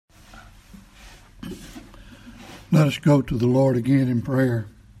Let us go to the Lord again in prayer.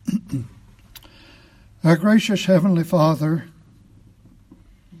 Our gracious Heavenly Father,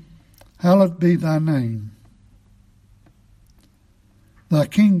 hallowed be thy name. Thy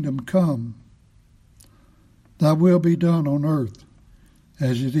kingdom come. Thy will be done on earth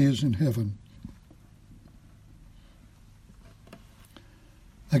as it is in heaven.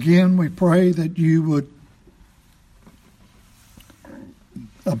 Again, we pray that you would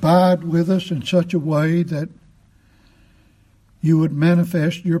abide with us in such a way that you would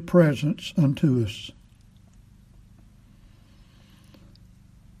manifest your presence unto us.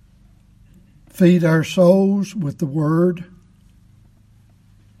 Feed our souls with the word.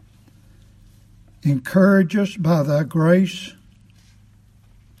 Encourage us by thy grace.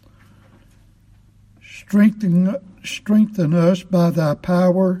 Strengthen us by thy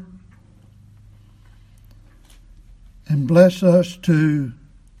power. And bless us to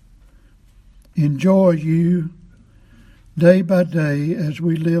enjoy you day by day as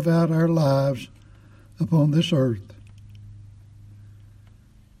we live out our lives upon this earth.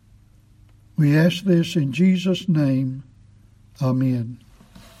 We ask this in Jesus' name. Amen.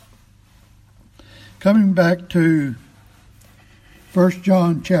 Coming back to 1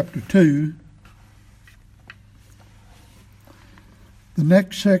 John chapter 2, the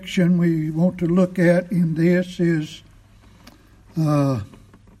next section we want to look at in this is,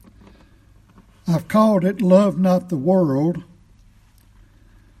 I've called it Love Not the World,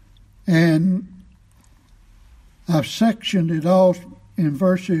 and I've sectioned it off in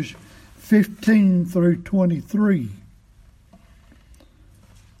verses 15 through 23.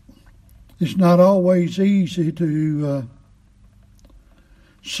 It's not always easy to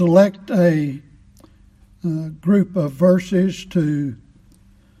select a group of verses to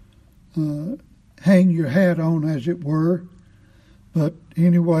hang your hat on, as it were. But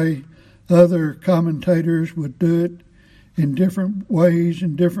anyway, other commentators would do it in different ways,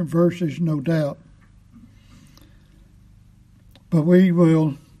 in different verses, no doubt. But we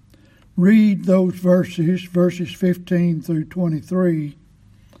will read those verses 15 through 23,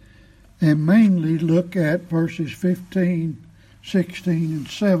 and mainly look at verses 15, 16, and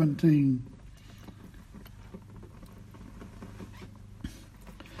 17.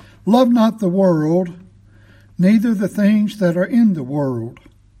 Love not the world, neither the things that are in the world.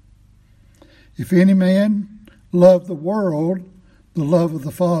 If any man love the world, the love of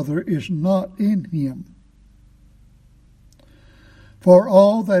the Father is not in him. For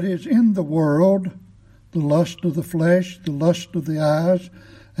all that is in the world, the lust of the flesh, the lust of the eyes,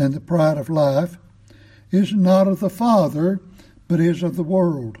 and the pride of life, is not of the Father, but is of the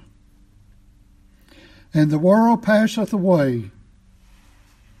world. And the world passeth away,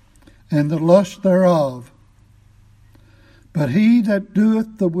 and the lust thereof. But he that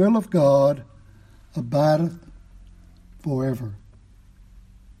doeth the will of God abideth forever.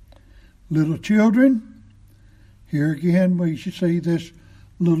 Little children, here again we see this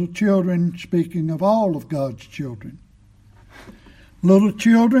little children speaking of all of God's children. Little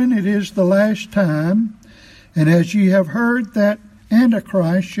children, it is the last time, and as ye have heard that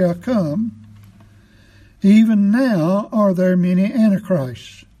Antichrist shall come, even now are there many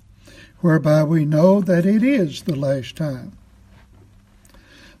Antichrists, whereby we know that it is the last time.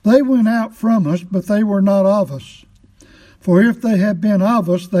 They went out from us, but they were not of us. For if they had been of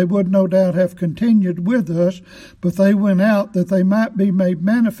us, they would no doubt have continued with us, but they went out that they might be made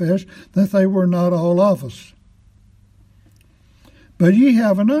manifest that they were not all of us. But ye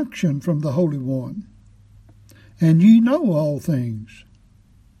have an unction from the Holy One, and ye know all things.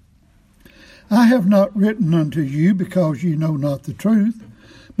 I have not written unto you because ye know not the truth,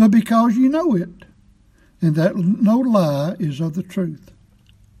 but because ye know it, and that no lie is of the truth.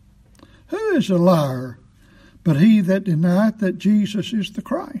 Who is a liar but he that denieth that Jesus is the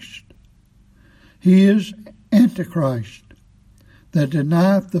Christ? He is Antichrist, that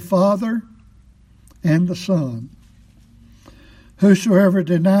denieth the Father and the Son. Whosoever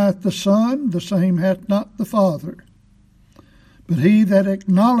denieth the Son, the same hath not the Father. But he that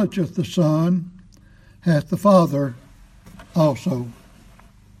acknowledgeth the Son hath the Father also.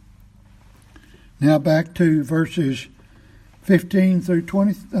 Now back to verses 15 through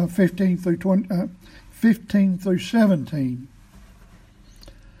 17.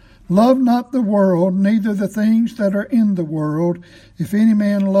 Love not the world, neither the things that are in the world. If any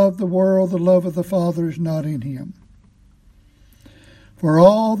man love the world, the love of the Father is not in him. For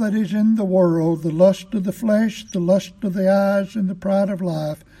all that is in the world, the lust of the flesh, the lust of the eyes, and the pride of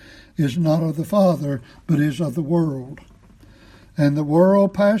life, is not of the Father, but is of the world. And the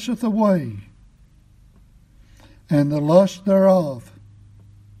world passeth away, and the lust thereof.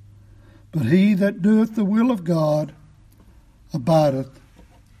 but he that doeth the will of God abideth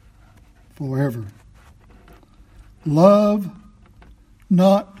forever. Love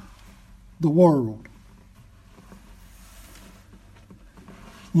not the world.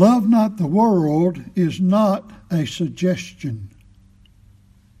 Love not the world is not a suggestion.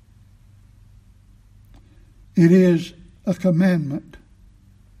 It is a commandment.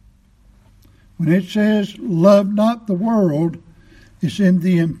 When it says, love not the world, it's in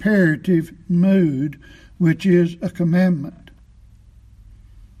the imperative mood, which is a commandment.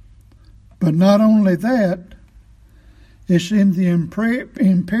 But not only that, it's in the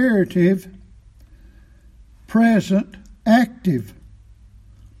imperative, present, active.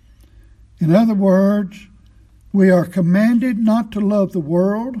 In other words, we are commanded not to love the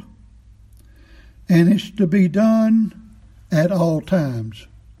world, and it's to be done at all times.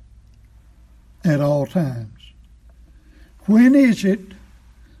 At all times. When is it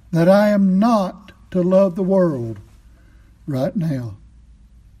that I am not to love the world? Right now.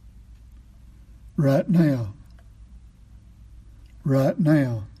 Right now. Right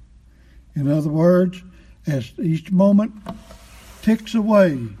now. In other words, as each moment ticks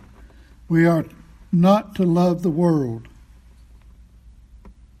away, we are not to love the world.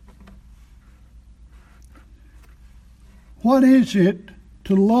 What is it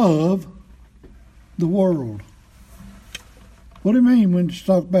to love the world? What do you mean when you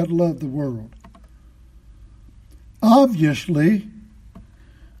talk about love the world? Obviously,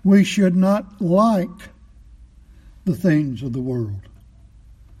 we should not like the things of the world.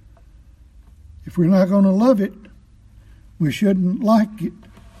 If we're not going to love it, we shouldn't like it.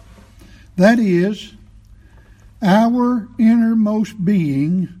 That is, our innermost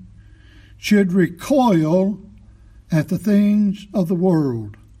being should recoil at the things of the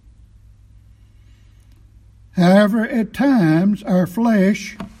world. However, at times our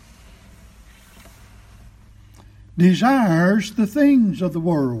flesh desires the things of the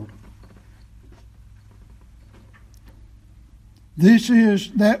world. This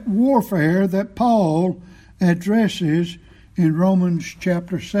is that warfare that Paul addresses in Romans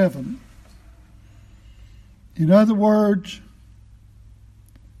chapter 7. In other words,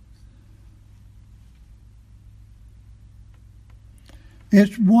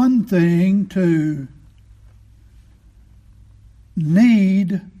 it's one thing to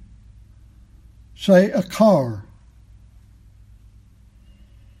need, say, a car.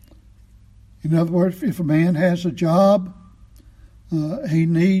 In other words, if a man has a job, he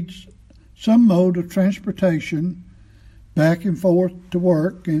needs some mode of transportation back and forth to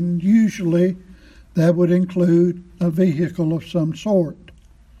work, and usually that would include a vehicle of some sort.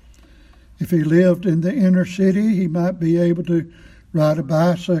 If he lived in the inner city, he might be able to ride a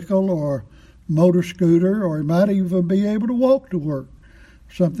bicycle or motor scooter, or he might even be able to walk to work,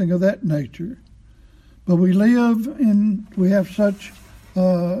 something of that nature. But we have such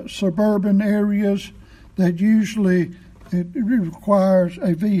suburban areas that usually it requires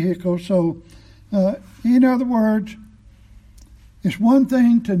a vehicle. So, in other words, it's one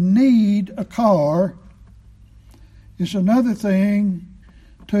thing to need a car. It's another thing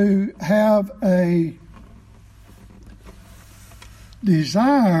to have a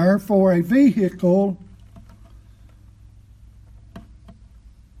desire for a vehicle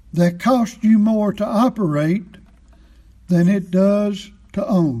that costs you more to operate than it does to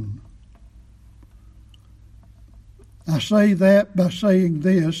own. I say that by saying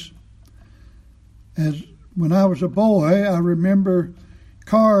this. As when I was a boy, I remember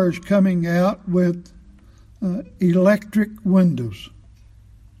cars coming out with electric windows.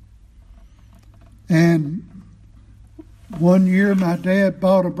 And one year my dad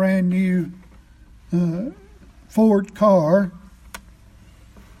bought a brand new Ford car,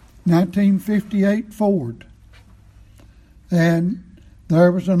 1958 Ford. And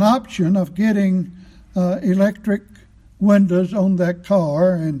there was an option of getting electric windows on that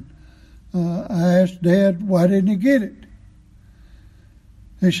car, and I asked Dad, why didn't he get it?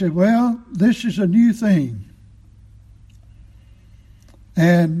 He said, well, this is a new thing.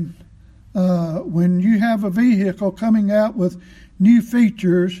 And when you have a vehicle coming out with new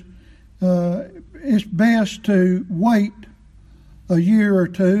features, it's best to wait a year or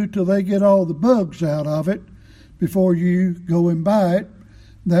two till they get all the bugs out of it before you go and buy it.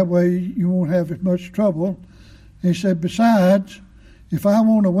 That way you won't have as much trouble. He said, besides, if I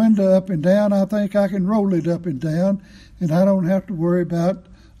want a window up and down, I think I can roll it up and down, and I don't have to worry about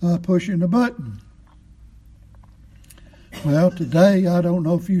pushing a button. Well, today I don't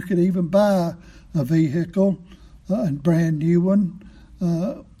know if you could even buy a vehicle, a brand new one,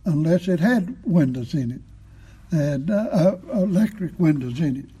 unless it had windows in it, and electric windows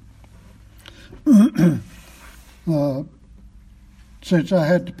in it. Since I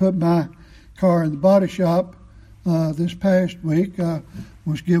had to put my car in the body shop this past week, I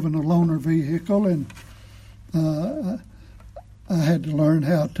was given a loaner vehicle, and I had to learn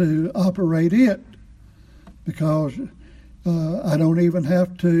how to operate it, because I don't even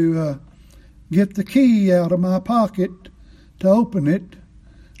have to get the key out of my pocket to open it.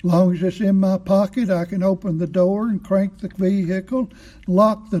 As long as it's in my pocket, I can open the door and crank the vehicle,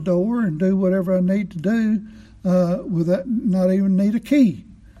 lock the door, and do whatever I need to do without not even need a key.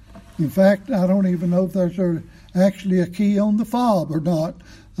 In fact, I don't even know if there's actually a key on the fob or not.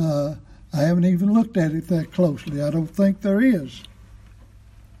 I haven't even looked at it that closely. I don't think there is.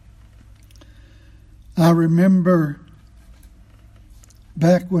 I remember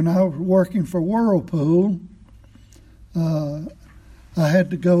back when I was working for Whirlpool, I had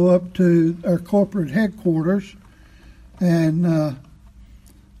to go up to our corporate headquarters, and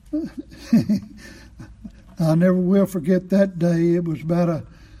I never will forget that day. It was about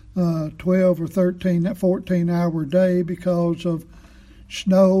a 12 or 13, 14-hour day because of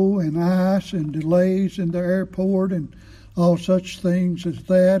snow and ice and delays in the airport and all such things as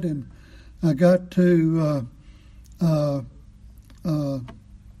that. And I got to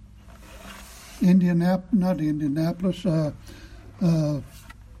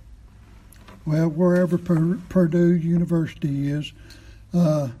wherever Purdue University is.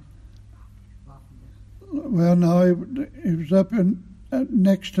 Well, no, it was up in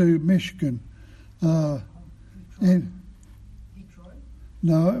next to Michigan. Detroit?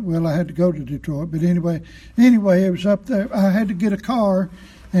 No, well, I had to go to Detroit, but anyway, it was up there. I had to get a car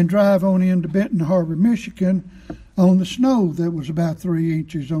and drive on into Benton Harbor, Michigan, on the snow that was about 3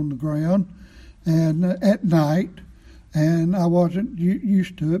 inches on the ground, and at night, and I wasn't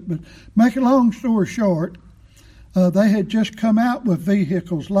used to it. But make a long story short, they had just come out with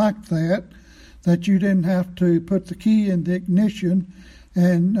vehicles like that you didn't have to put the key in the ignition,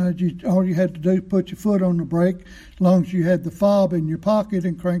 and all you had to do was put your foot on the brake as long as you had the fob in your pocket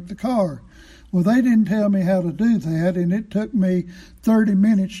and crank the car. Well, they didn't tell me how to do that, and it took me 30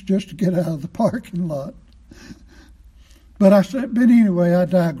 minutes just to get out of the parking lot. But anyway, I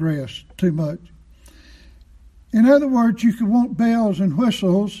digress too much. In other words, you could want bells and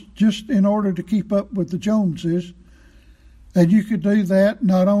whistles just in order to keep up with the Joneses, and you could do that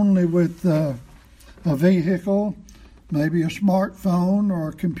not only with a vehicle, maybe a smartphone or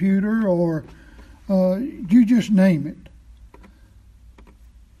a computer, or you just name it.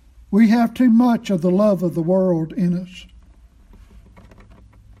 We have too much of the love of the world in us.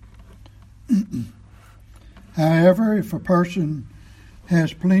 However, if a person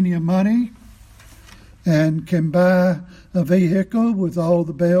has plenty of money and can buy a vehicle with all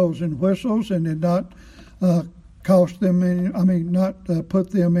the bells and whistles, and it not cost them any, not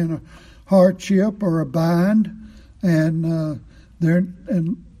put them in a hardship or a bind, and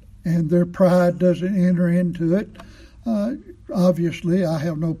their pride doesn't enter into it, obviously I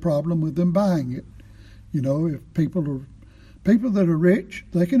have no problem with them buying it. You know, if people that are rich,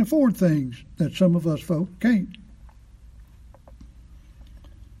 they can afford things that some of us folk can't.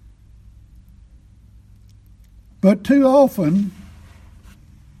 But too often,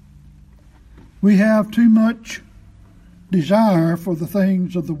 we have too much desire for the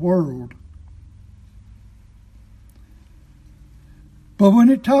things of the world. But when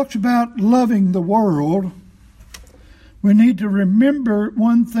it talks about loving the world, we need to remember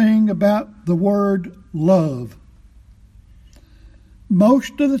one thing about the word love.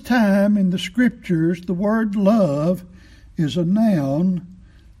 Most of the time in the scriptures, the word love is a noun,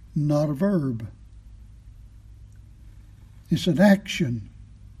 not a verb. It's an action.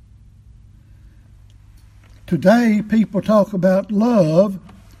 Today, people talk about love.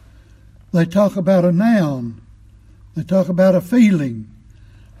 They talk about a noun. They talk about a feeling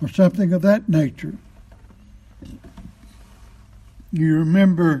or something of that nature. You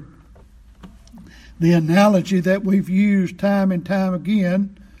remember the analogy that we've used time and time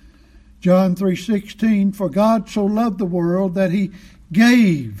again, John 3:16, for God so loved the world that he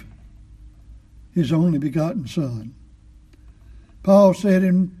gave his only begotten Son. Paul said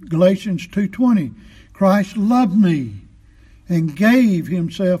in Galatians 2:20, Christ loved me and gave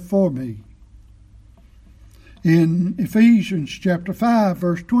himself for me. In Ephesians chapter 5,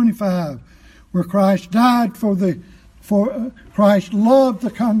 verse 25, where Christ died Christ loved the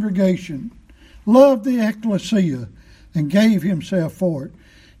congregation, loved the ecclesia, and gave himself for it.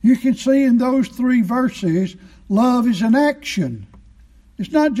 You can see in those three verses, love is an action.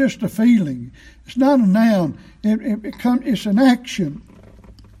 It's not just a feeling. It's not a noun. It's an action.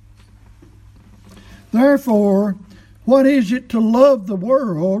 Therefore, what is it to love the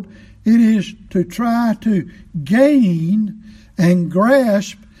world It is to try to gain and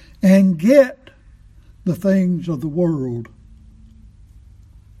grasp and get the things of the world.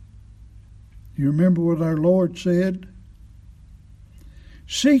 You remember what our Lord said?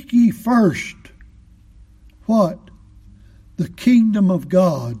 Seek ye first what? The kingdom of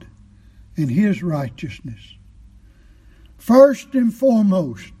God and His righteousness. First and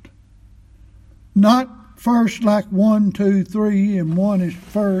foremost. Not first like 1, 2, 3, and 1 is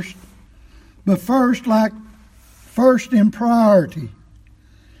first, but first like first in priority.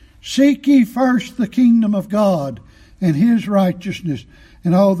 Seek ye first the kingdom of God and His righteousness,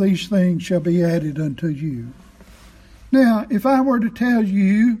 and all these things shall be added unto you. Now, if I were to tell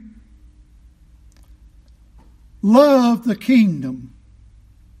you, love the kingdom,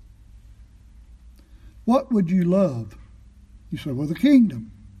 what would you love? You say, well, the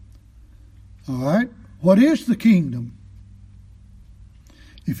kingdom. All right, what is the kingdom?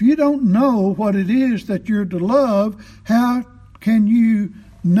 If you don't know what it is that you're to love, how can you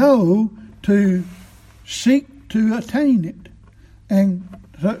know to seek to attain it and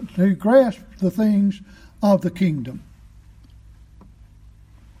to grasp the things of the kingdom?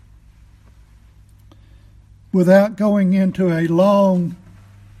 Without going into a long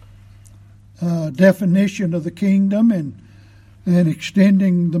definition of the kingdom and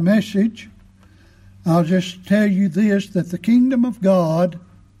extending the message, I'll just tell you this, that the kingdom of God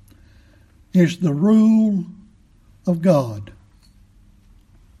is the rule of God.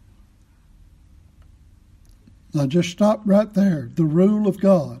 I'll just stop right there. The rule of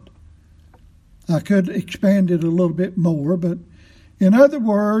God. I could expand it a little bit more, but in other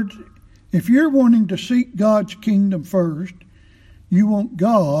words, if you're wanting to seek God's kingdom first, you want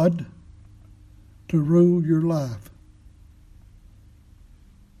God to rule your life.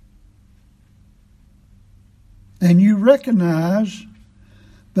 And you recognize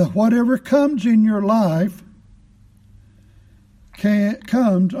that whatever comes in your life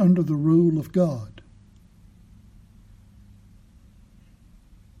comes under the rule of God.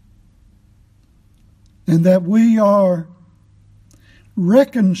 And that we are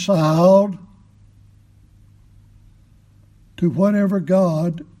reconciled to whatever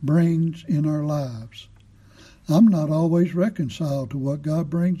God brings in our lives. I'm not always reconciled to what God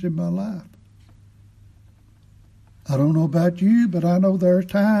brings in my life. I don't know about you, but I know there are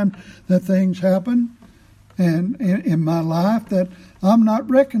times that things happen and in my life that I'm not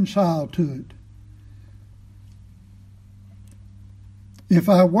reconciled to it. If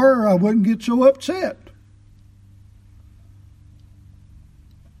I were, I wouldn't get so upset.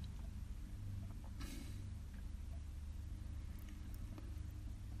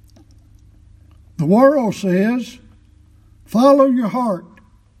 The world says, follow your heart.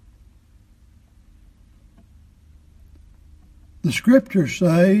 The scriptures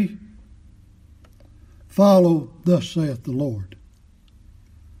say, follow, thus saith the Lord.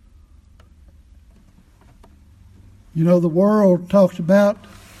 You know, the world talks about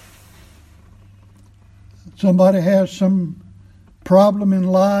somebody has some problem in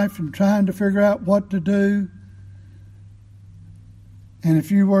life and trying to figure out what to do. And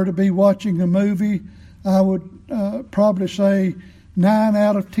if you were to be watching a movie, I would probably say 9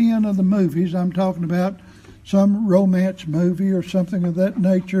 out of 10 of the movies, I'm talking about some romance movie or something of that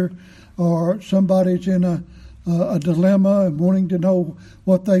nature, or somebody's in a dilemma and wanting to know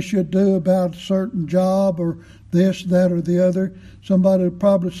what they should do about a certain job or this, that, or the other, somebody would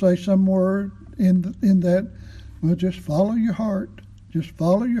probably say somewhere in that, well, just follow your heart. Just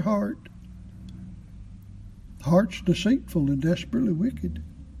follow your heart. Heart's deceitful and desperately wicked.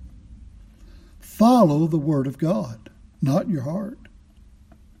 Follow the Word of God, not your heart.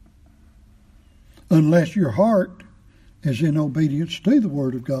 Unless your heart is in obedience to the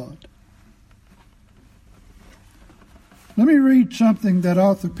Word of God. Let me read something that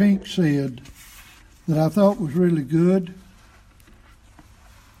Arthur Pink said that I thought was really good.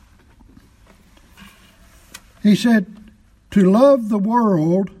 He said, to love the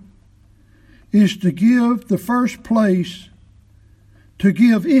world is to give the first place, to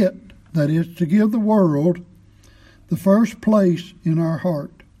give it, that is, to give the world the first place in our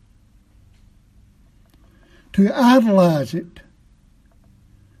heart. To idolize it,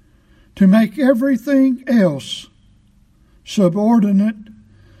 to make everything else subordinate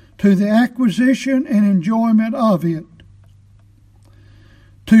to the acquisition and enjoyment of it,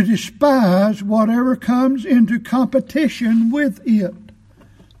 to despise whatever comes into competition with it.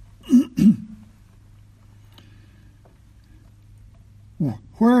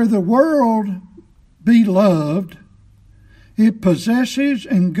 Where the world be loved, it possesses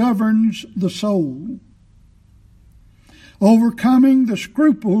and governs the soul. overcoming the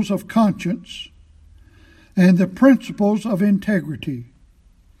scruples of conscience and the principles of integrity.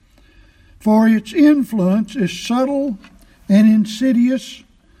 For its influence is subtle and insidious,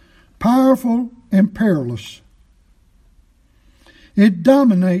 powerful and perilous. It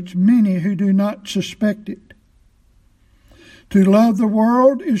dominates many who do not suspect it. To love the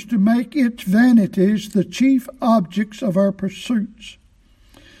world is to make its vanities the chief objects of our pursuits,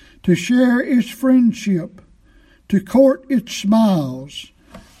 to share its friendship, to court its smiles,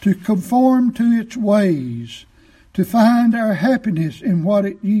 to conform to its ways, to find our happiness in what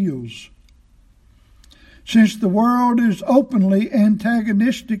it yields. Since the world is openly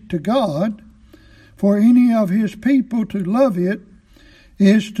antagonistic to God, for any of His people to love it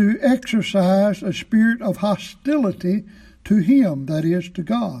is to exercise a spirit of hostility to Him, that is, to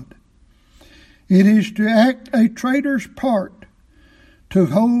God. It is to act a traitor's part, to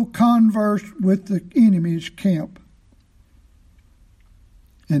hold converse with the enemy's camp.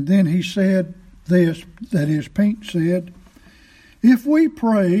 And then he said this, that is, Pink said, if we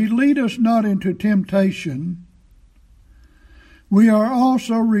pray, lead us not into temptation, we are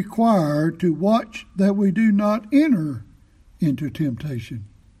also required to watch that we do not enter into temptation.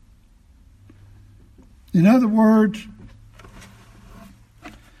 In other words,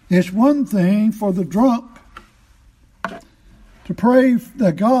 it's one thing for the drunk to pray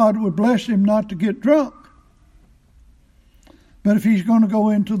that God would bless him not to get drunk. But if he's going to go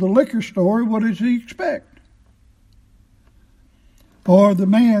into the liquor store, what does he expect? Or the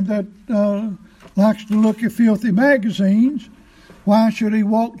man that likes to look at filthy magazines, why should he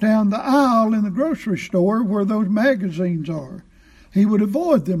walk down the aisle in the grocery store where those magazines are? He would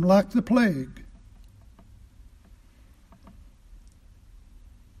avoid them like the plague.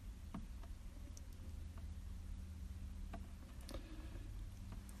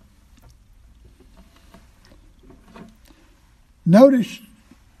 Notice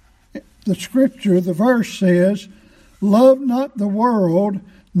the scripture, the verse says, love not the world,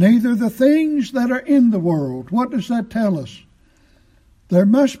 neither the things that are in the world. What does that tell us? There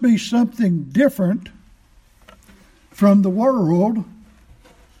must be something different from the world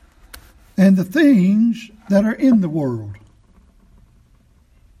and the things that are in the world.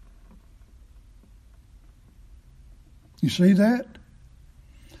 You see that?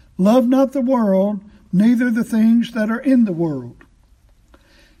 Love not the world, neither the things that are in the world.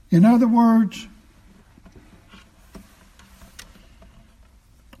 In other words,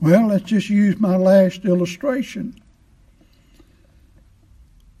 well, let's just use my last illustration.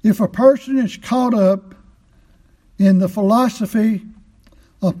 If a person is caught up in the philosophy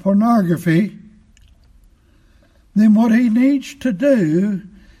of pornography, then what he needs to do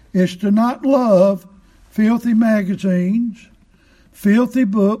is to not love filthy magazines, filthy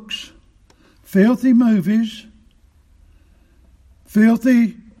books, filthy movies,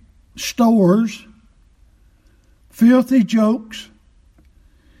 filthy stores, filthy jokes.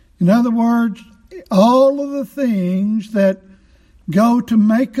 In other words, all of the things that go to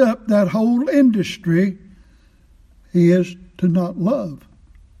make up that whole industry, he is to not love.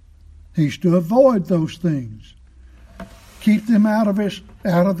 He's to avoid those things. Keep them out of his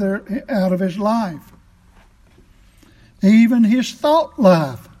life. Even his thought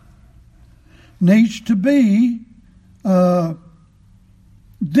life needs to be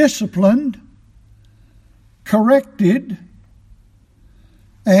disciplined, corrected,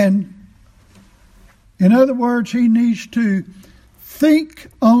 and in other words, he needs to think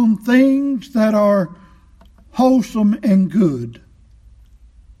on things that are wholesome and good.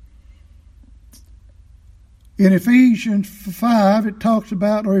 In Ephesians 5, it talks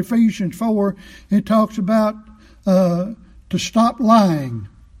about, or Ephesians 4, it talks about to stop lying.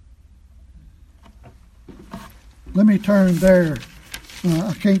 Let me turn there.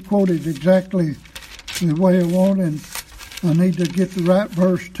 I can't quote it exactly the way I want, and I need to get the right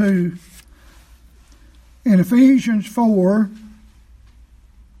verse too. In Ephesians 4,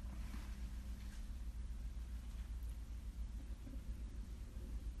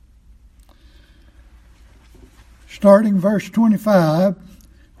 starting verse 25,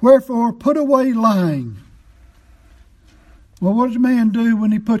 wherefore put away lying. Well, what does a man do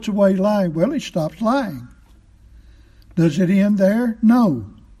when he puts away lying? Well, he stops lying. Does it end there? No.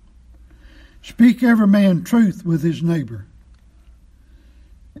 Speak every man truth with his neighbor.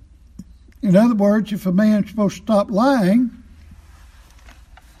 In other words, if a man's supposed to stop lying,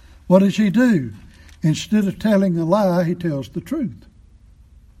 what does he do? Instead of telling a lie, he tells the truth,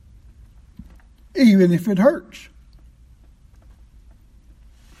 even if it hurts.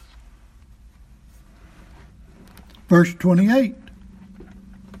 Verse 28.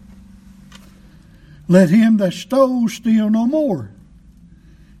 let him that stole steal no more.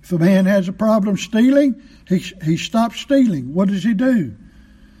 If a man has a problem stealing, he stops stealing. What does he do?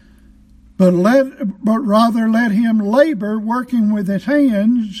 But rather let him labor, working with his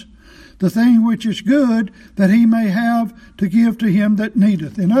hands, the thing which is good, that he may have to give to him that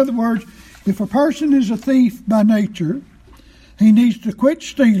needeth. In other words, if a person is a thief by nature, he needs to quit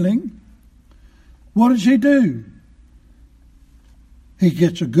stealing. What does he do? He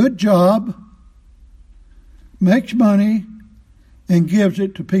gets a good job, makes money, and gives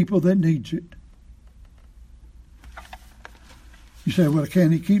it to people that needs it. You say, well,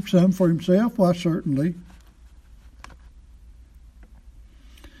 can he keep some for himself? Why, certainly.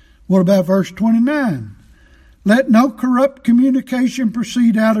 What about verse 29? Let no corrupt communication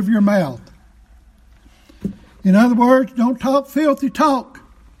proceed out of your mouth. In other words, don't talk filthy talk.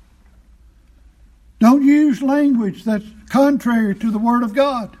 Don't use language that's contrary to the Word of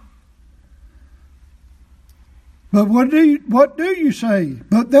God. But what do you say?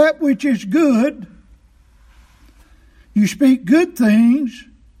 But that which is good, you speak good things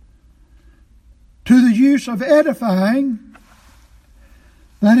to the use of edifying,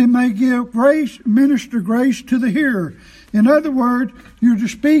 that it may give grace, minister grace to the hearer. In other words, you're to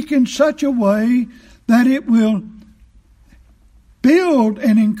speak in such a way that it will build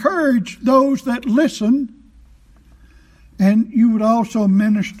and encourage those that listen, and you would also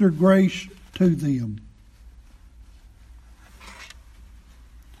minister grace to them.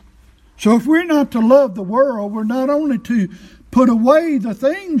 So if we're not to love the world, we're not only to put away the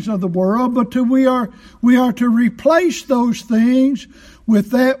things of the world, but we are to replace those things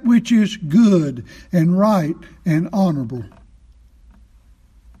with that which is good and right and honorable.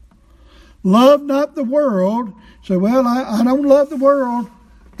 Love not the world. Say, well, I don't love the world,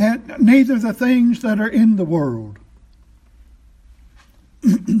 and neither the things that are in the world.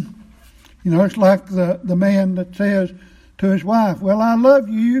 It's like the man that says to his wife, well, I love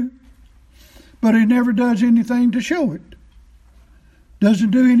you, but he never does anything to show it.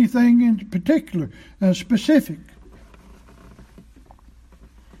 Doesn't do anything in particular, specific.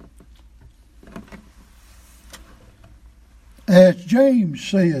 As James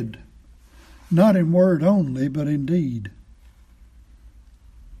said, not in word only, but in deed.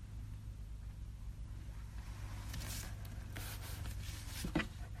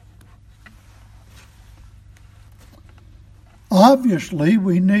 Obviously,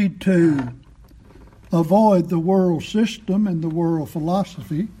 we need to avoid the world system and the world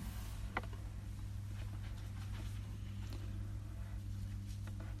philosophy.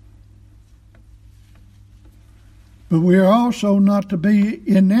 But we are also not to be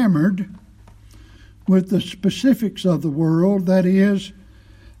enamored with the specifics of the world. That is,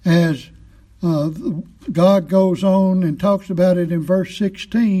 as God goes on and talks about it in verse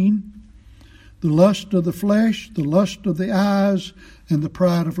 16, the lust of the flesh, the lust of the eyes, and the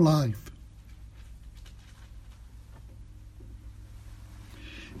pride of life.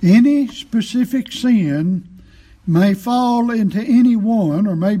 Any specific sin may fall into any one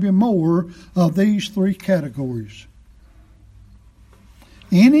or maybe more of these three categories.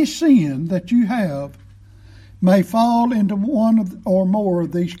 Any sin that you have may fall into one or more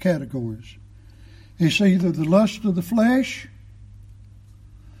of these categories. It's either the lust of the flesh,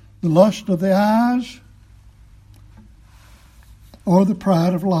 the lust of the eyes, or the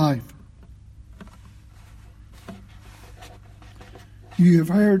pride of life. You have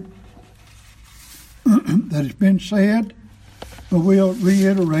heard that it's been said, but we'll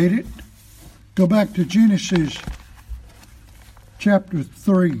reiterate it. Go back to Genesis chapter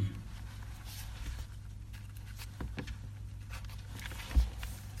 3.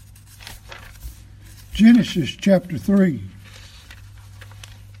 Genesis chapter 3.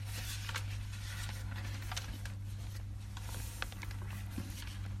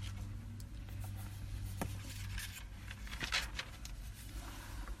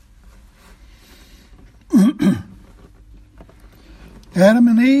 Adam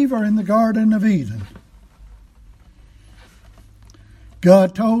and Eve are in the Garden of Eden.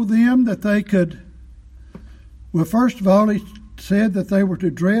 God told them that they could, well, first of all, he said that they were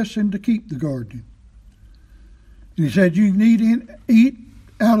to dress and to keep the garden. And he said, you can eat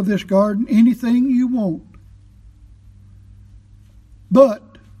out of this garden anything you want.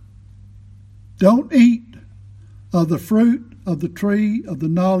 But don't eat of the fruit of the tree of the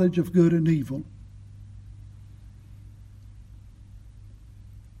knowledge of good and evil.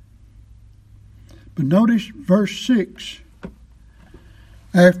 But notice verse 6.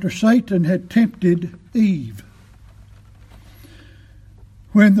 After Satan had tempted Eve.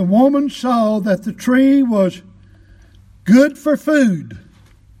 When the woman saw that the tree was good for food,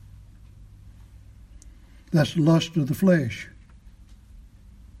 That's the lust of the flesh.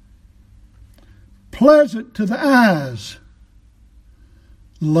 Pleasant to the eyes.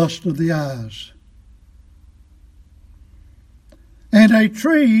 Lust of the eyes. And a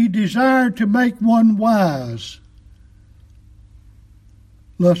tree desired to make one wise.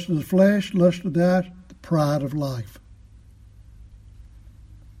 Lust of the flesh, lust of the eyes, the pride of life.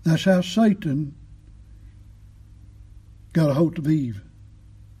 That's how Satan got a hold of Eve.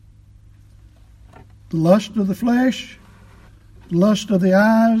 The lust of the flesh, the lust of the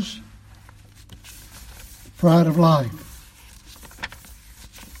eyes, pride of life.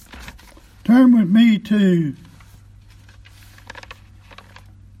 Turn with me to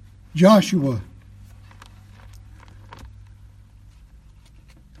Joshua.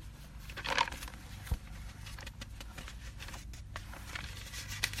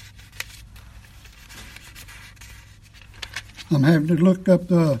 I'm having to look up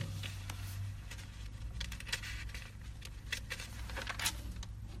the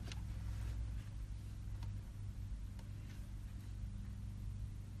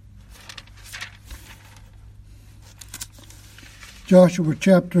Joshua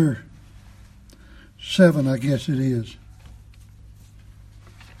chapter 7, I guess it is.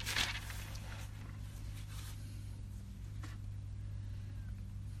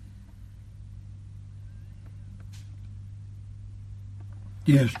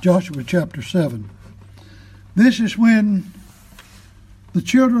 Yes, Joshua chapter 7. This is when the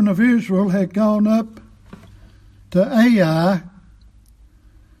children of Israel had gone up to Ai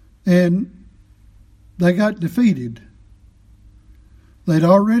and they got defeated. They'd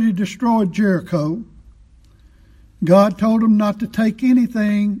already destroyed Jericho. God told them not to take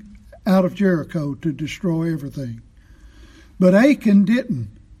anything out of Jericho, to destroy everything. But Achan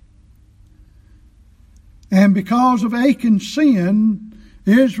didn't. And because of Achan's sin,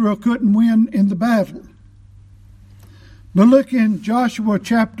 Israel couldn't win in the battle. But look in Joshua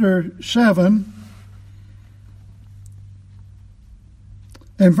chapter 7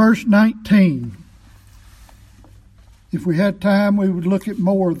 and verse 19. If we had time, we would look at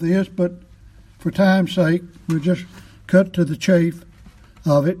more of this, but for time's sake, we'll just cut to the chase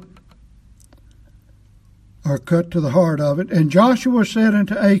of it, or cut to the heart of it. And Joshua said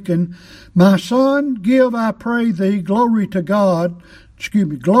unto Achan, My son, give, I pray thee, glory to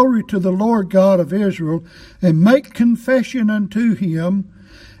the Lord God of Israel, and make confession unto him,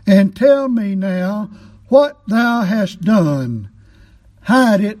 and tell me now what thou hast done.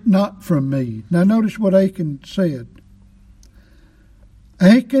 Hide it not from me. Now notice what Achan said.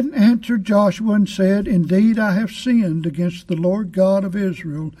 Achan answered Joshua and said, Indeed, I have sinned against the Lord God of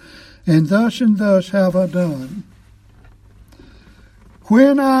Israel, and thus have I done.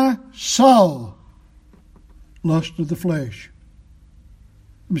 When I saw lust of the flesh,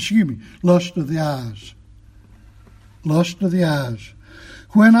 lust of the eyes. Lust of the eyes.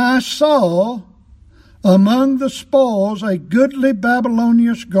 When I saw among the spoils a goodly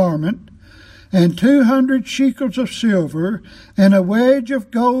Babylonian garment, and 200 shekels of silver, and a wedge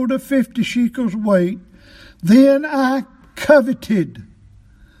of gold of 50 shekels weight, then I coveted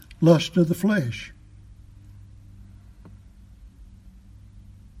lust of the flesh,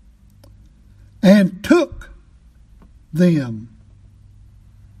 and took them.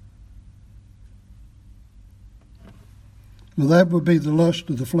 Well, that would be the lust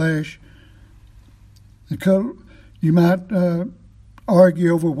of the flesh. You might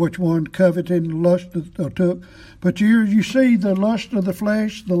argue over which one coveted and lust or took, but you see the lust of the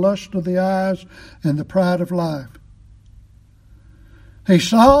flesh, the lust of the eyes, and the pride of life. He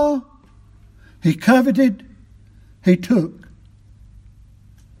saw, he coveted, he took.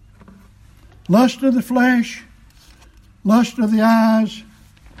 Lust of the flesh, lust of the eyes,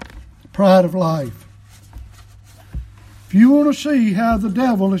 pride of life. If you want to see how the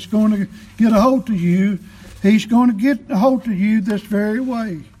devil is going to get a hold of you, he's going to get a hold of you this very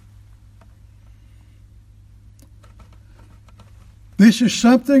way. This is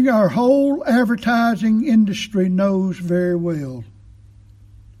something our whole advertising industry knows very well.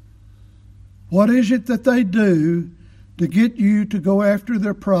 What is it that they do to get you to go after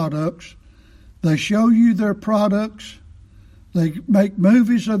their products? They show you their products. They make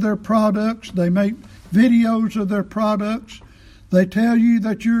movies of their products. They make videos of their products. They tell you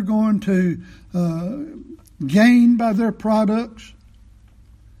that you're going to gain by their products.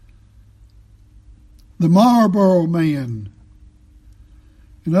 The Marlboro Man.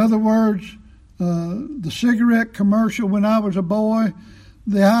 In other words, the cigarette commercial when I was a boy,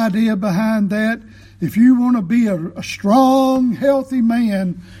 the idea behind that, if you want to be a strong, healthy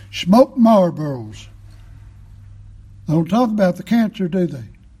man, smoke Marlboros. They don't talk about the cancer, do they?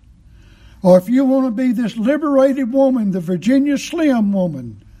 Or if you want to be this liberated woman, the Virginia Slim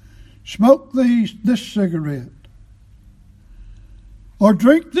woman, smoke this cigarette. Or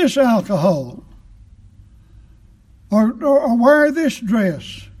drink this alcohol. Or wear this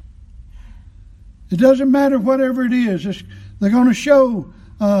dress. It doesn't matter whatever it is. They're going to show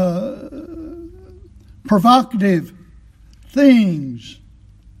provocative things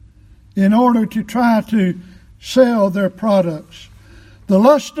in order to try to sell their products. The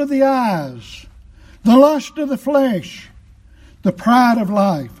lust of the eyes, the lust of the flesh, the pride of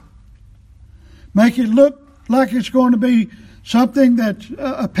life. Make it look like it's going to be something that's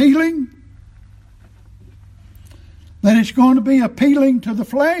appealing, that it's going to be appealing to the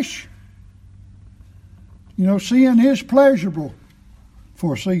flesh. You know, sin is pleasurable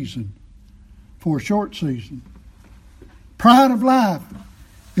for a season, for a short season. Pride of life,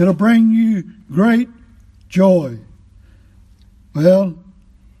 it'll bring you great joy. Well,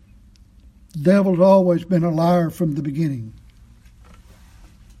 the devil's always been a liar from the beginning.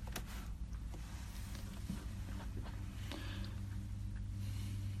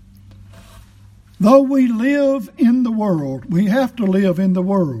 Though we live in the world, we have to live in the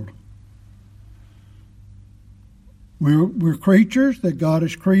world. We're creatures that God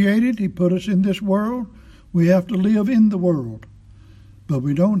has created. He put us in this world. We have to live in the world. But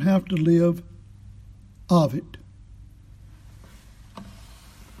we don't have to live of it.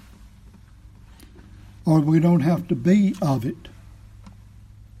 Or we don't have to be of it.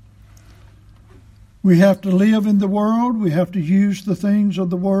 We have to live in the world. We have to use the things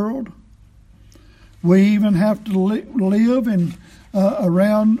of the world. We even have to live in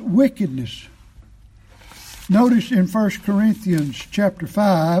around wickedness. Notice in 1 Corinthians chapter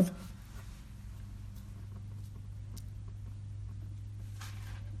 5,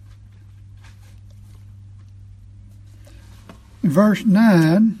 verse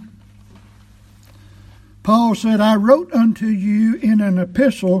 9, Paul said, I wrote unto you in an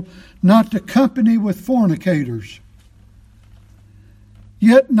epistle not to company with fornicators.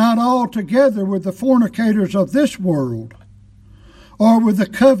 Yet not altogether with the fornicators of this world, or with the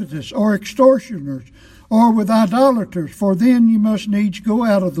covetous, or extortioners, or with idolaters, for then you must needs go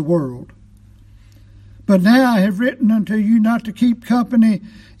out of the world. But now I have written unto you not to keep company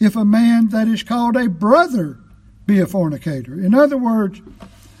if a man that is called a brother be a fornicator. In other words,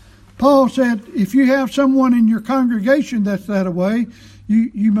 Paul said, if you have someone in your congregation that's that way,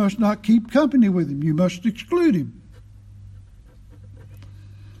 you must not keep company with him. You must exclude him.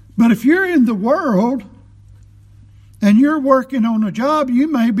 But if you're in the world and you're working on a job, you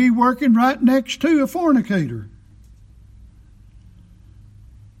may be working right next to a fornicator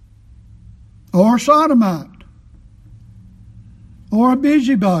or a sodomite or a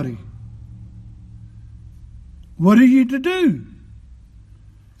busybody. What are you to do?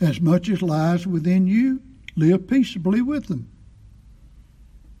 As much as lies within you, live peaceably with them.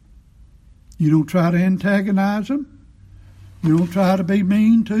 You don't try to antagonize them. You don't try to be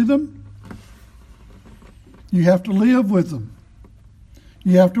mean to them. You have to live with them.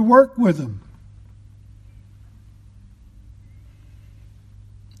 You have to work with them.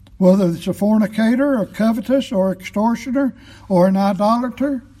 Whether it's a fornicator, or covetous, or extortioner, or an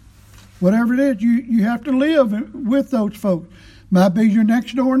idolater, whatever it is, you have to live with those folks. Might be your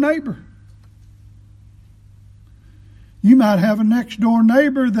next door neighbor. You might have a next door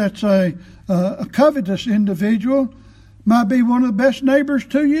neighbor that's a covetous individual. Might be one of the best neighbors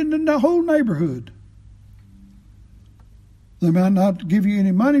to you in the whole neighborhood. They might not give you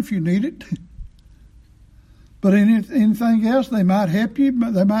any money if you need it. But anything else, they might help you.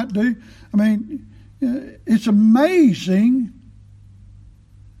 They might do. I mean, it's amazing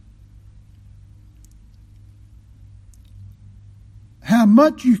how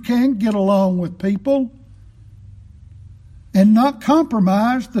much you can get along with people and not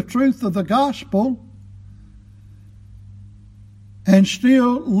compromise the truth of the gospel and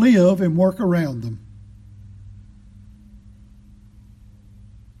still live and work around them.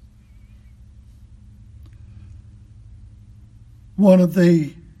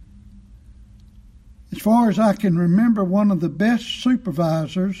 As far as I can remember, one of the best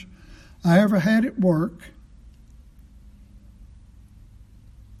supervisors I ever had at work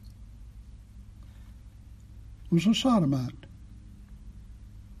was a sodomite.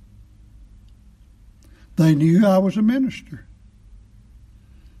 They knew I was a minister.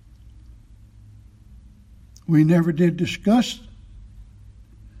 We never did discuss.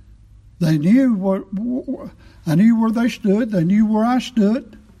 They knew I knew where they stood. They knew where I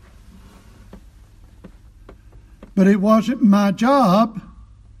stood. But it wasn't my job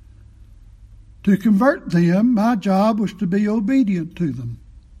to convert them. My job was to be obedient to them.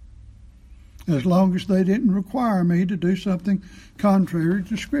 as long as they didn't require me to do something contrary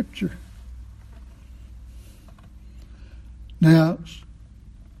to Scripture. Now,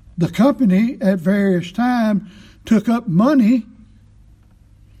 the company at various times took up money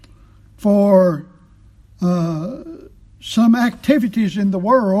for some activities in the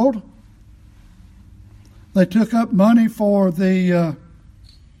world. They took up money for the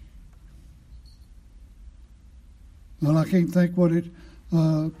I can't think what it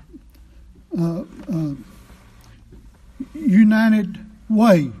United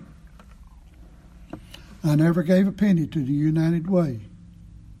Way. I never gave a penny to the United Way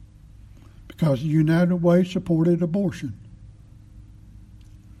because the United Way supported abortion.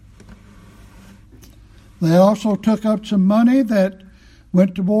 They also took up some money that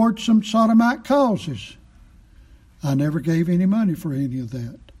went towards some sodomite causes. I never gave any money for any of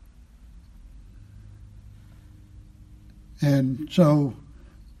that. And so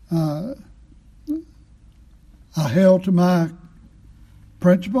I held to my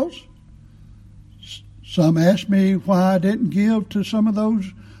principles. Some asked me why I didn't give to some of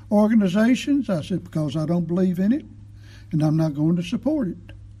those organizations. I said, because I don't believe in it, and I'm not going to support it.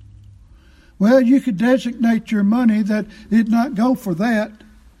 Well, you could designate your money that it not go for that.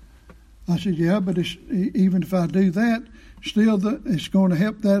 I said, yeah, but even if I do that, still it's going to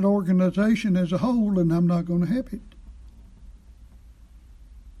help that organization as a whole, and I'm not going to help it.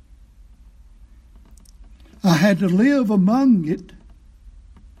 I had to live among it,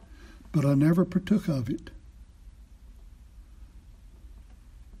 but I never partook of it.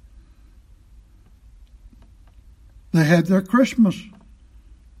 They had their Christmas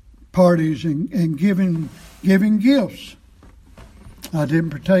parties and giving gifts. I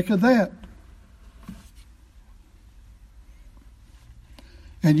didn't partake of that.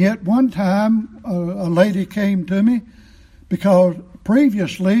 And yet one time a lady came to me because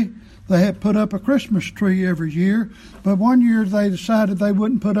previously they had put up a Christmas tree every year, but one year they decided they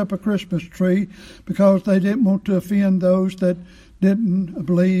wouldn't put up a Christmas tree because they didn't want to offend those that didn't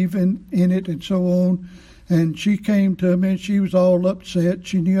believe in it and so on. And she came to me and she was all upset.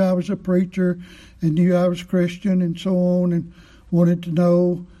 She knew I was a preacher and knew I was Christian and so on, and wanted to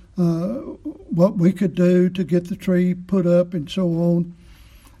know what we could do to get the tree put up and so on.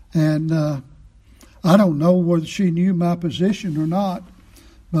 And I don't know whether she knew my position or not,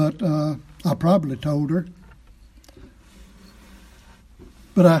 but I probably told her.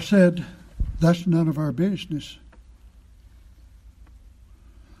 But I said, that's none of our business.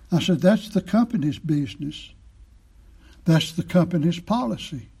 I said, that's the company's business. That's the company's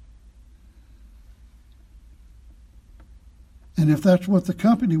policy. And if that's what the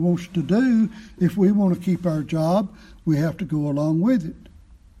company wants to do, if we want to keep our job, we have to go along with it.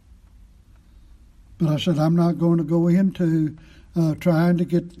 But I said, I'm not going to go into trying to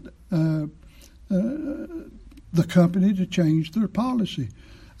get the company to change their policy.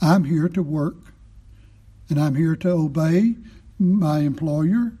 I'm here to work, and I'm here to obey my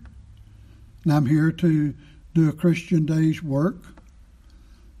employer, and I'm here to do a Christian day's work.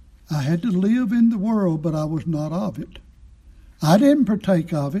 I had to live in the world, but I was not of it. I didn't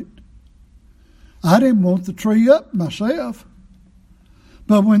partake of it. I didn't want the tree up myself.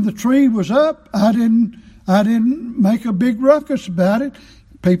 But when the tree was up, I didn't make a big ruckus about it.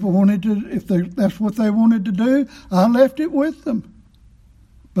 People wanted to, if that's what they wanted to do, I left it with them.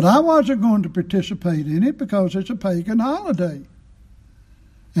 But I wasn't going to participate in it because it's a pagan holiday.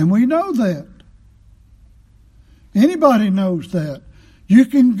 And we know that. Anybody knows that. You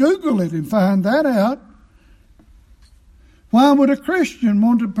can Google it and find that out. Why would a Christian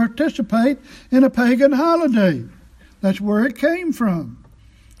want to participate in a pagan holiday? That's where it came from.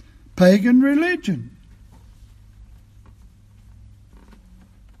 Pagan religion.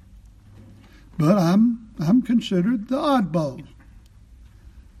 But I'm considered the oddball.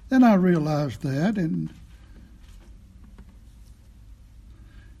 And I realized that, and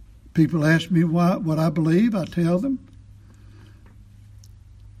people ask me what I believe, I tell them.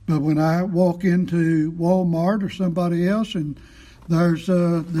 But when I walk into Walmart or somebody else and there's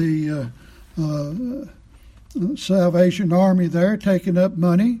the Salvation Army there taking up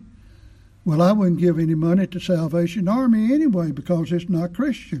money, well, I wouldn't give any money to Salvation Army anyway because it's not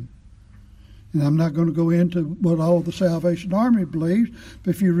Christian. And I'm not going to go into what all the Salvation Army believes,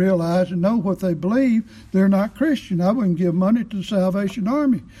 but if you realize and know what they believe, they're not Christian. I wouldn't give money to the Salvation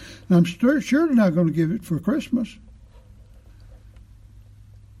Army. And I'm surely not going to give it for Christmas.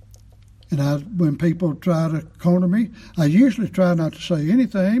 And when people try to corner me, I usually try not to say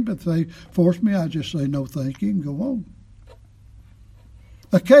anything, but if they force me, I just say no thank you and go on.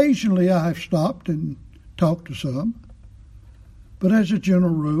 Occasionally I have stopped and talked to some, but as a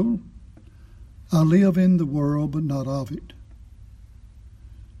general rule, I live in the world, but not of it.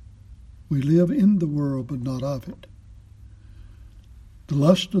 We live in the world, but not of it. The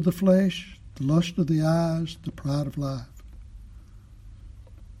lust of the flesh, the lust of the eyes, the pride of life.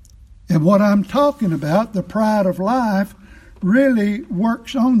 And what I'm talking about, the pride of life, really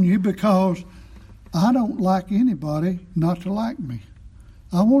works on you because I don't like anybody not to like me.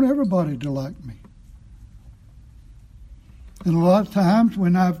 I want everybody to like me. And a lot of times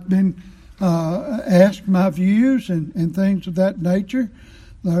when I've been asked my views and things of that nature,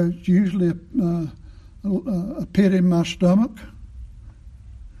 there's usually a pit in my stomach,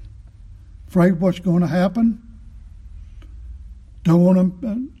 afraid what's going to happen. Don't want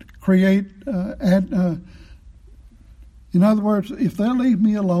to create, in other words, if they'll leave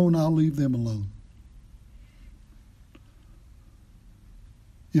me alone, I'll leave them alone.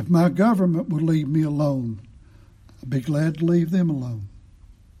 If my government would leave me alone, I'd be glad to leave them alone.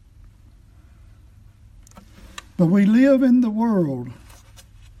 But we live in the world.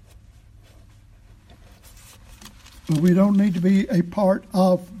 But we don't need to be a part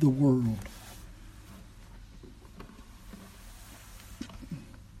of the world.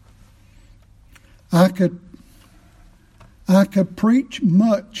 I could preach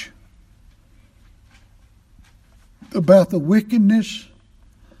much about the wickedness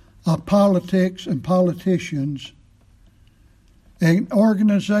of politics and politicians and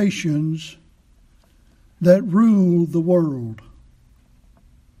organizations that rule the world.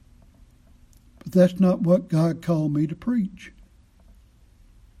 But that's not what God called me to preach.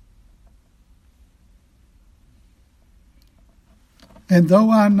 And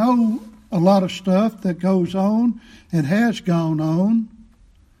though I know a lot of stuff that goes on and has gone on,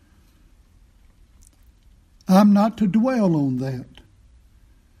 I'm not to dwell on that.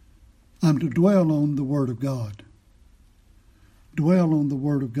 I'm to dwell on the Word of God. Dwell on the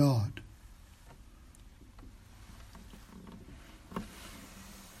Word of God.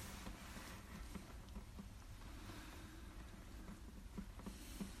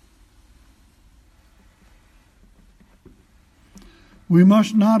 We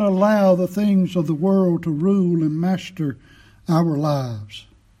must not allow the things of the world to rule and master our lives.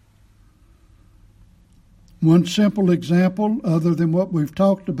 One simple example, other than what we've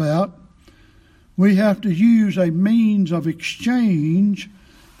talked about, we have to use a means of exchange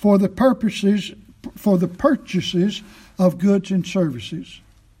for the purchases of goods and services.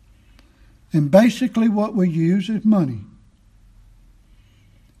 And basically what we use is money.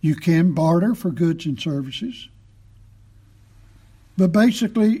 You can barter for goods and services. But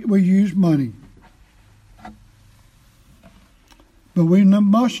basically, we use money. But we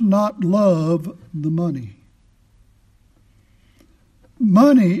must not love the money.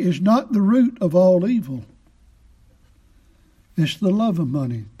 Money is not the root of all evil. It's the love of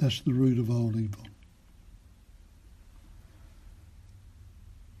money that's the root of all evil.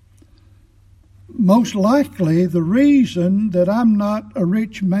 Most likely, the reason that I'm not a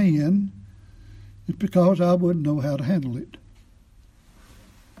rich man is because I wouldn't know how to handle it.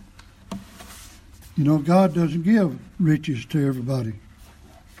 You know, God doesn't give riches to everybody.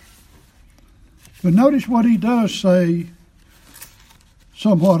 But notice what he does say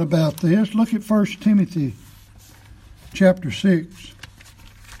somewhat about this. Look at 1 Timothy chapter 6.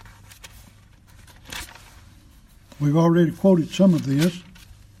 We've already quoted some of this.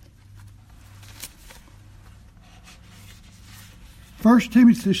 1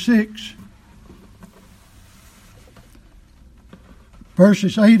 Timothy 6,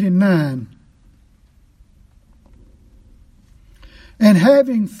 verses 8 and 9. And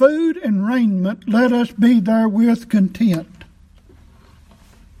having food and raiment, let us be therewith content.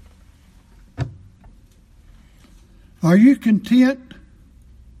 Are you content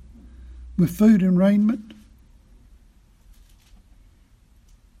with food and raiment?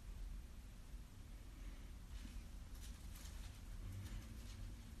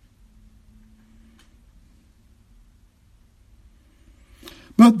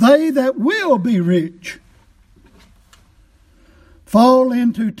 But they that will be rich fall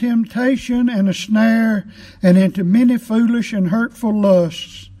into temptation and a snare, and into many foolish and hurtful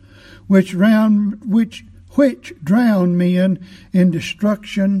lusts, which drown men in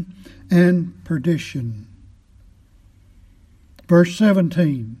destruction and perdition. Verse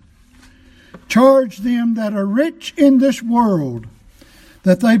 17. Charge them that are rich in this world,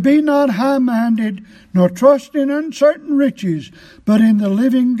 that they be not high-minded, nor trust in uncertain riches, but in the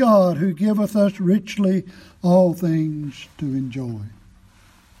living God, who giveth us richly all things to enjoy.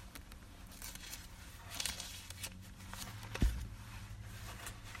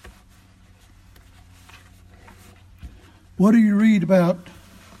 What do you read about,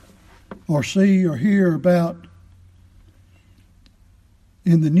 or see or hear about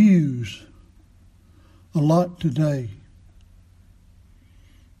in the news a lot today.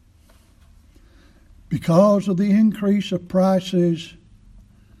 Because of the increase of prices,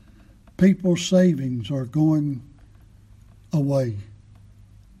 people's savings are going away.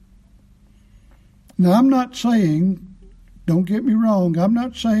 Now, I'm not saying, don't get me wrong, I'm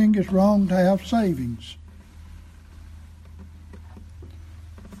not saying it's wrong to have savings.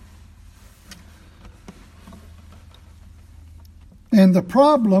 And the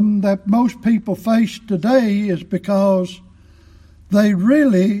problem that most people face today is because they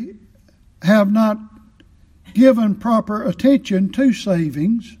really have not given proper attention to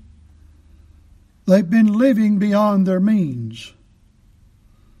savings. They've been living beyond their means.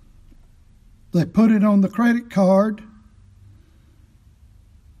 They put it on the credit card.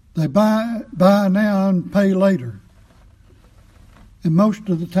 They buy now and pay later. And most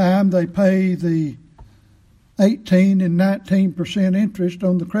of the time they pay the 18 and 19% interest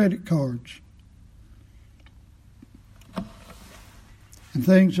on the credit cards. And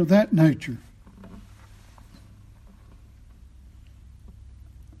things of that nature.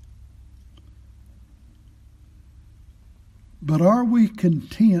 But are we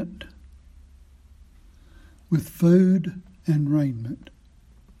content with food and raiment?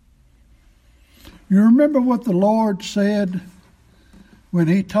 You remember what the Lord said when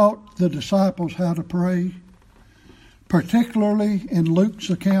He taught the disciples how to pray, particularly in Luke's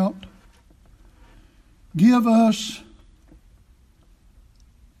account? Give us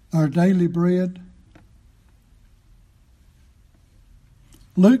our daily bread.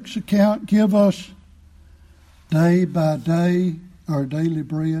 Luke's account, give us day by day our daily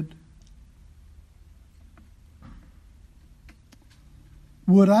bread.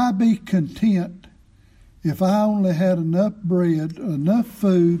 Would I be content if I only had enough bread, enough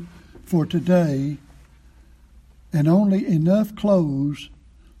food for today, and only enough clothes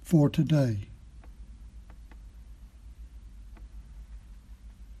for today?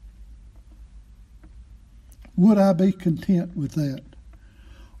 Would I be content with that?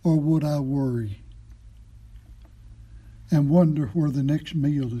 Or would I worry and wonder where the next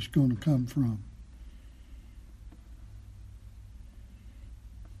meal is going to come from?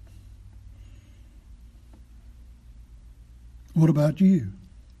 What about you?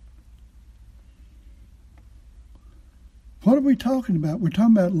 What are we talking about? We're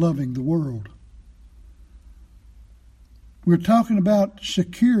talking about loving the world. We're talking about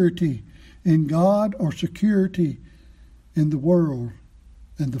security in God or security in the world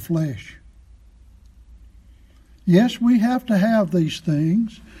and the flesh. Yes, we have to have these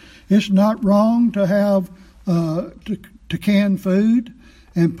things. It's not wrong to have to can food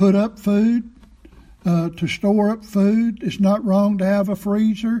and put up food, to store up food. It's not wrong to have a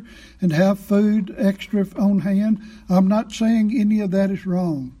freezer and have food extra on hand. I'm not saying any of that is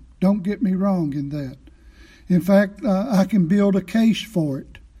wrong. Don't get me wrong in that. In fact, I can build a case for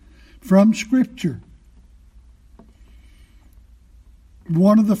it from Scripture.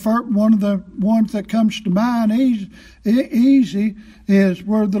 One of the ones that comes to mind easy is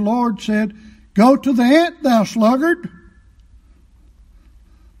where the Lord said, "Go to the ant, thou sluggard."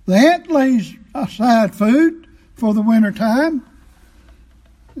 The ant lays aside food for the winter time,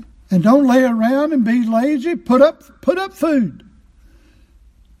 and don't lay around and be lazy. Put up food.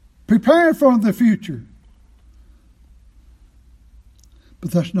 Prepare for the future.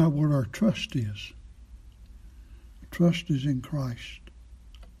 But that's not what our trust is. Trust is in Christ.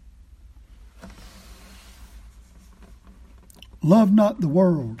 Love not the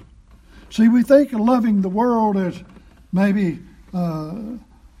world. See, we think of loving the world as maybe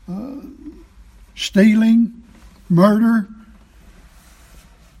stealing, murder,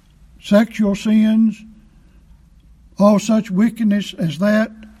 sexual sins, all such wickedness as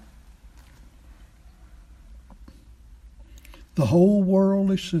that. The whole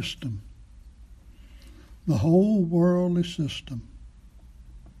worldly system. The whole worldly system.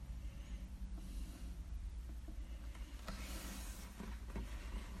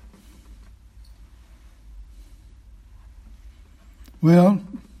 Well,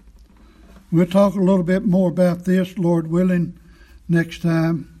 we'll talk a little bit more about this, Lord willing, next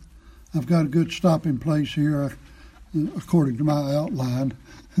time. I've got a good stopping place here, according to my outline.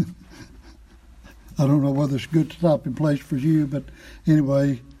 I don't know whether it's a good stopping place for you, but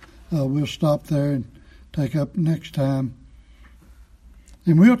anyway, we'll stop there and take up next time.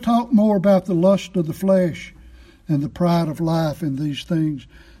 And we'll talk more about the lust of the flesh and the pride of life in these things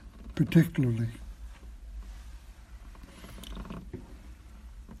particularly.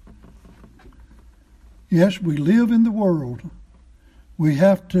 Yes, we live in the world. We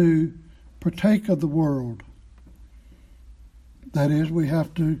have to partake of the world. That is, we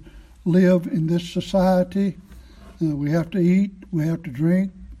have to live in this society. We have to eat. We have to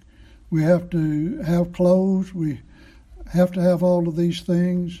drink. We have to have clothes. We have to have all of these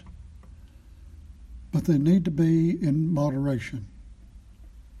things. But they need to be in moderation.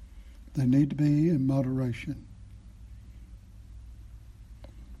 They need to be in moderation.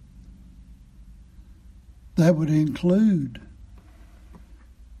 That would include,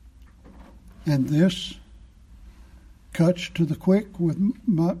 and this cuts to the quick with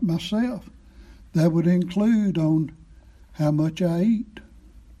myself, that would include on how much I eat.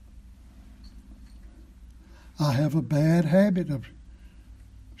 I have a bad habit of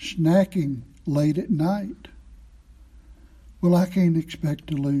snacking late at night. Well, I can't expect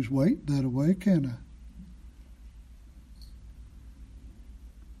to lose weight that way, can I?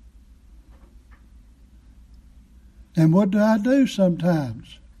 And what do I do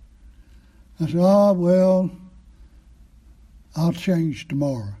sometimes? I say, oh, well, I'll change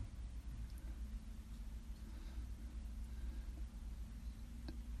tomorrow.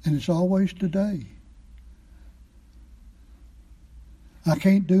 And it's always today. I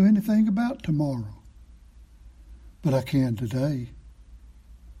can't do anything about tomorrow, but I can today.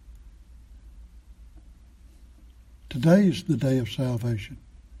 Today is the day of salvation.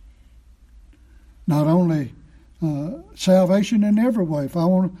 Not only salvation in every way. If I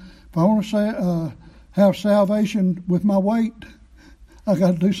want to have salvation with my weight, I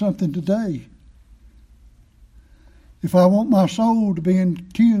got to do something today. If I want my soul to be in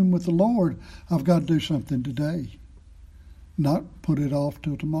tune with the Lord, I've got to do something today, not put it off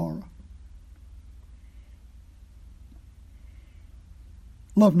till tomorrow.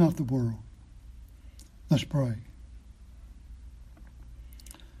 Love not the world. Let's pray.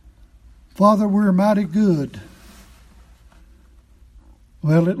 Father, we're mighty good.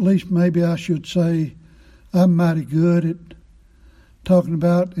 Well, at least maybe I should say I'm mighty good at talking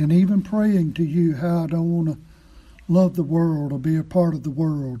about and even praying to you how I don't want to love the world or be a part of the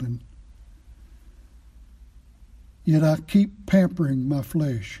world. And yet I keep pampering my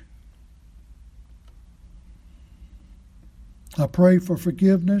flesh. I pray for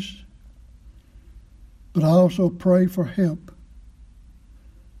forgiveness, but I also pray for help.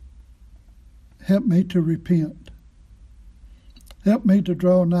 Help me to repent. Help me to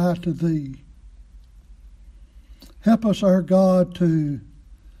draw nigh to Thee. Help us, our God, to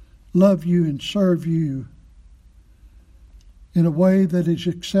love You and serve You in a way that is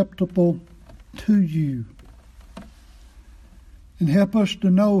acceptable to You. And help us to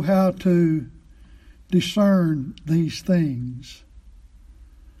know how to discern these things.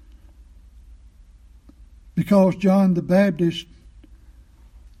 Because John the Baptist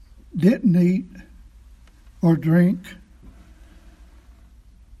didn't eat or drink.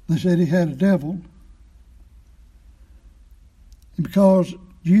 They said he had a devil. And because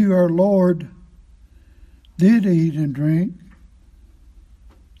You, our Lord, did eat and drink,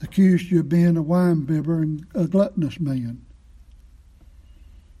 accused You of being a winebibber and a gluttonous man.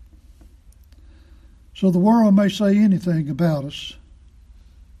 So the world may say anything about us,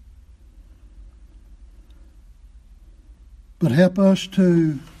 but help us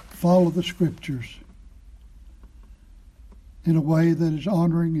to follow the Scriptures in a way that is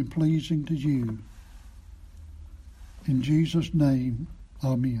honoring and pleasing to You. In Jesus' name,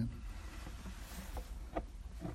 amen.